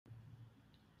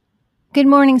Good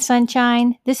morning,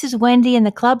 sunshine. This is Wendy in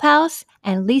the clubhouse,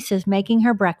 and Lisa's making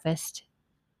her breakfast.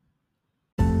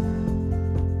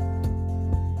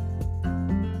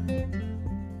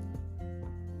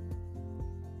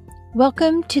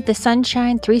 Welcome to the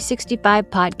Sunshine 365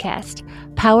 podcast,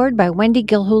 powered by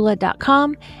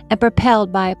wendygilhula.com and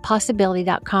propelled by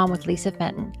possibility.com with Lisa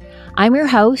Fenton. I'm your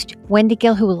host, Wendy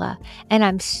Gilhula, and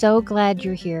I'm so glad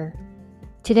you're here.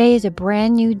 Today is a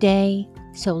brand new day,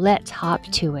 so let's hop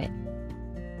to it.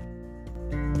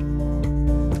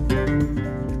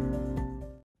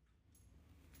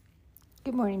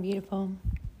 Good morning, beautiful.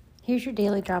 Here's your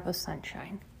daily drop of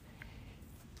sunshine.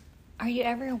 Are you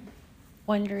ever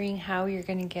wondering how you're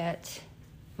going to get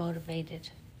motivated?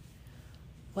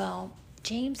 Well,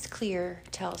 James Clear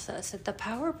tells us that the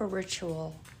power of a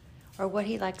ritual, or what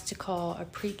he likes to call a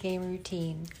pre-game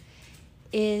routine,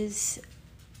 is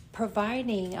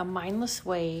providing a mindless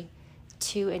way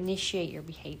to initiate your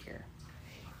behavior.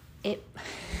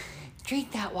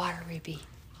 Drink that water, Ruby.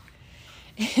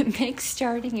 It makes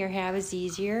starting your habits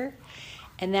easier,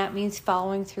 and that means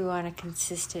following through on a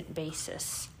consistent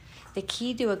basis. The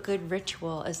key to a good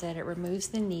ritual is that it removes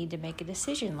the need to make a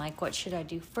decision, like what should I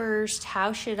do first,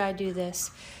 how should I do this,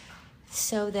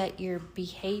 so that your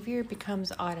behavior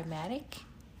becomes automatic.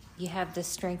 You have the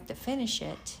strength to finish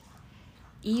it,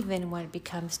 even when it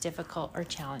becomes difficult or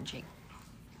challenging.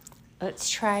 Let's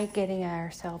try getting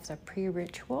ourselves a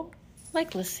pre-ritual,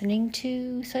 like listening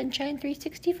to Sunshine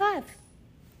 365.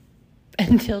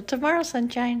 Until tomorrow,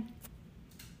 sunshine.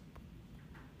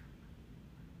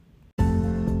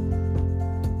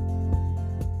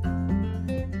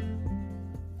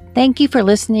 Thank you for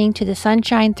listening to the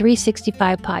Sunshine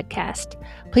 365 podcast.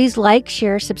 Please like,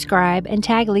 share, subscribe, and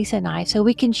tag Lisa and I so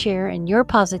we can share in your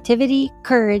positivity,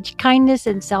 courage, kindness,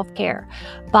 and self-care.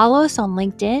 Follow us on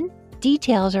LinkedIn.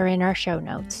 Details are in our show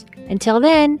notes. Until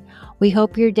then, we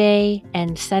hope your day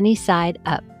ends sunny side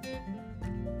up.